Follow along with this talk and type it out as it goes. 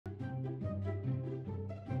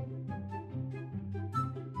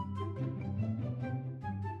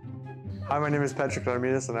Hi, my name is Patrick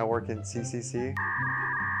Ramirez and I work in CCC.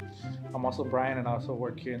 I'm also Brian and I also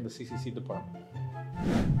work here in the CCC department.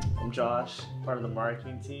 I'm Josh, part of the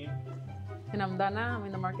marketing team. And I'm Dana, I'm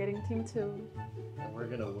in the marketing team too. And we're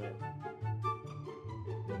gonna win.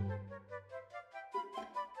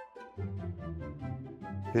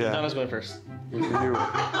 Yeah. Dana's going first. You.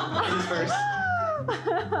 He's first.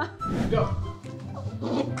 Go.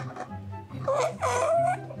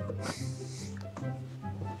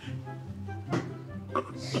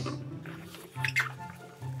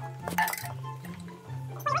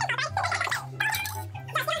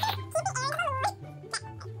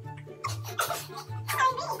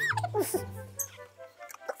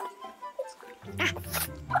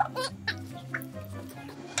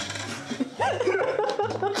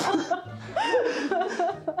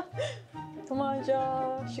 Come on,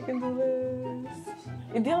 Josh, you can do this.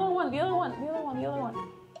 And the other one.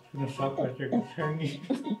 You know, stop right there, turn me.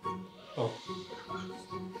 Oh.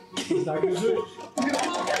 He's not gonna do it.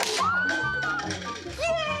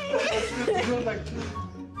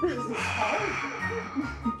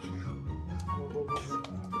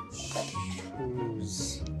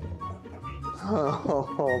 Shoes.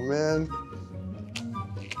 Oh man.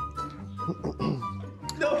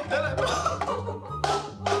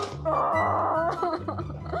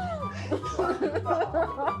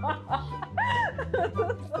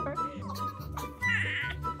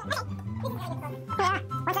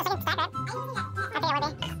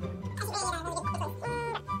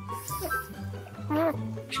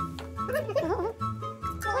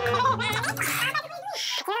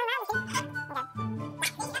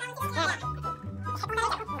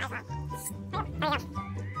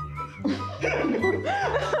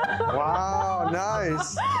 Wow,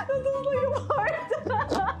 nice. That looks like a heart.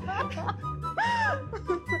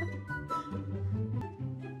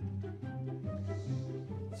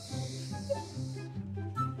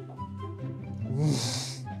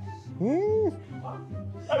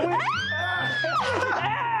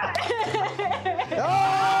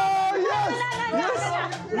 Oh, yes!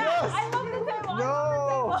 Yes! I love the table. No!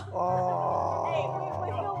 Oh. Hey,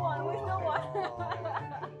 we still won.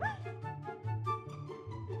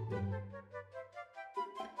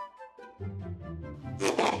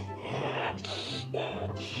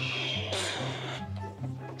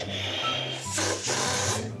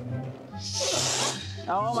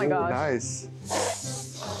 Oh my gosh. Nice.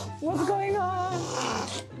 What's going on?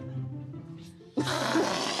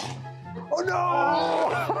 Oh no!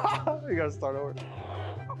 You gotta start over.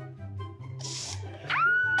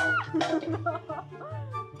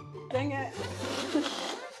 Dang it.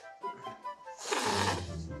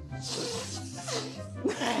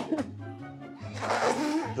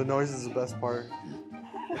 The noise is the best part.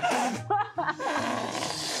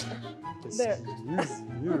 There. Excuse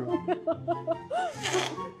you.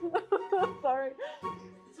 Sorry.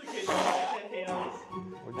 It's okay, you can't hate on us.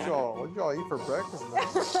 What y'all eat for breakfast now?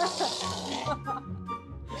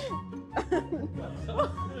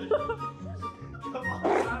 Come on.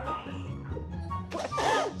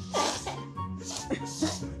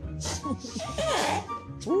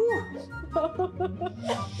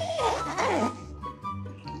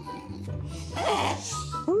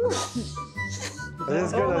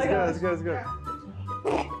 It's good, it's good, it's good.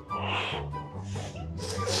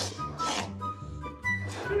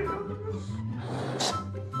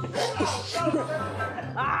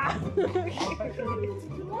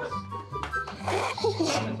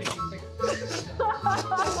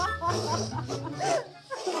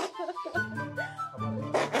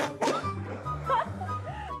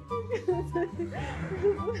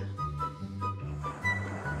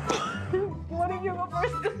 What did you go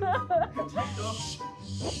first?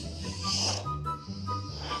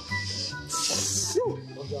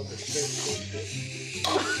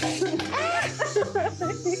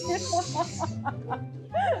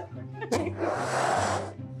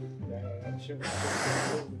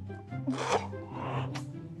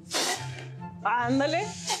 Ándale.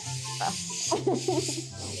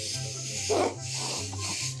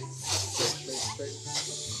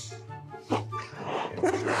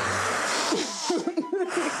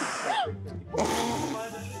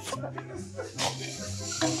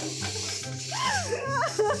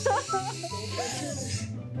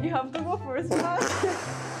 You have to go first, Pat.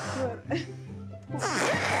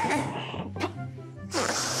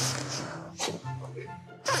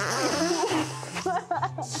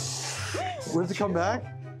 Where's it come back?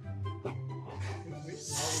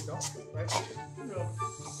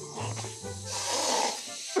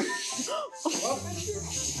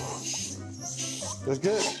 That's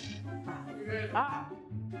good. Ah.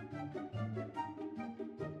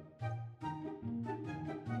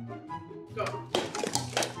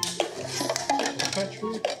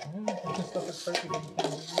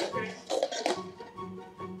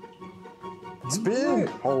 Spin!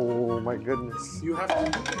 Oh my goodness. You have to.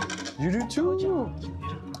 You do too?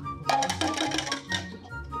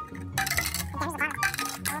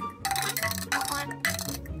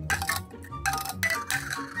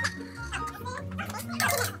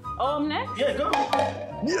 Oh, I'm next? Yeah, go.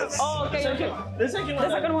 Yes! Oh, okay, okay. The second one. The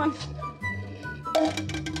second one.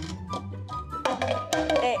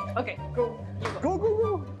 Hey, okay, go. You go.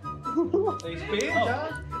 Go, go, go! They spin,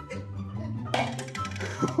 Josh?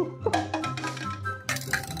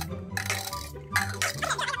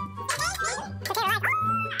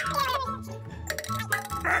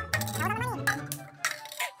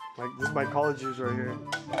 Like, this is my college years right here.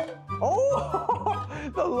 Oh!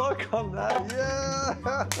 The look on that, yeah!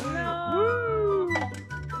 No. Woo!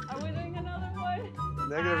 Are we doing another one?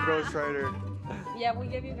 Negative Ghost Rider. Yeah, we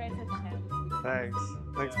gave you guys a chance. Thanks.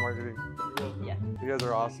 Thanks, marketing. Yeah. You guys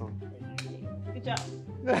are awesome. Good job.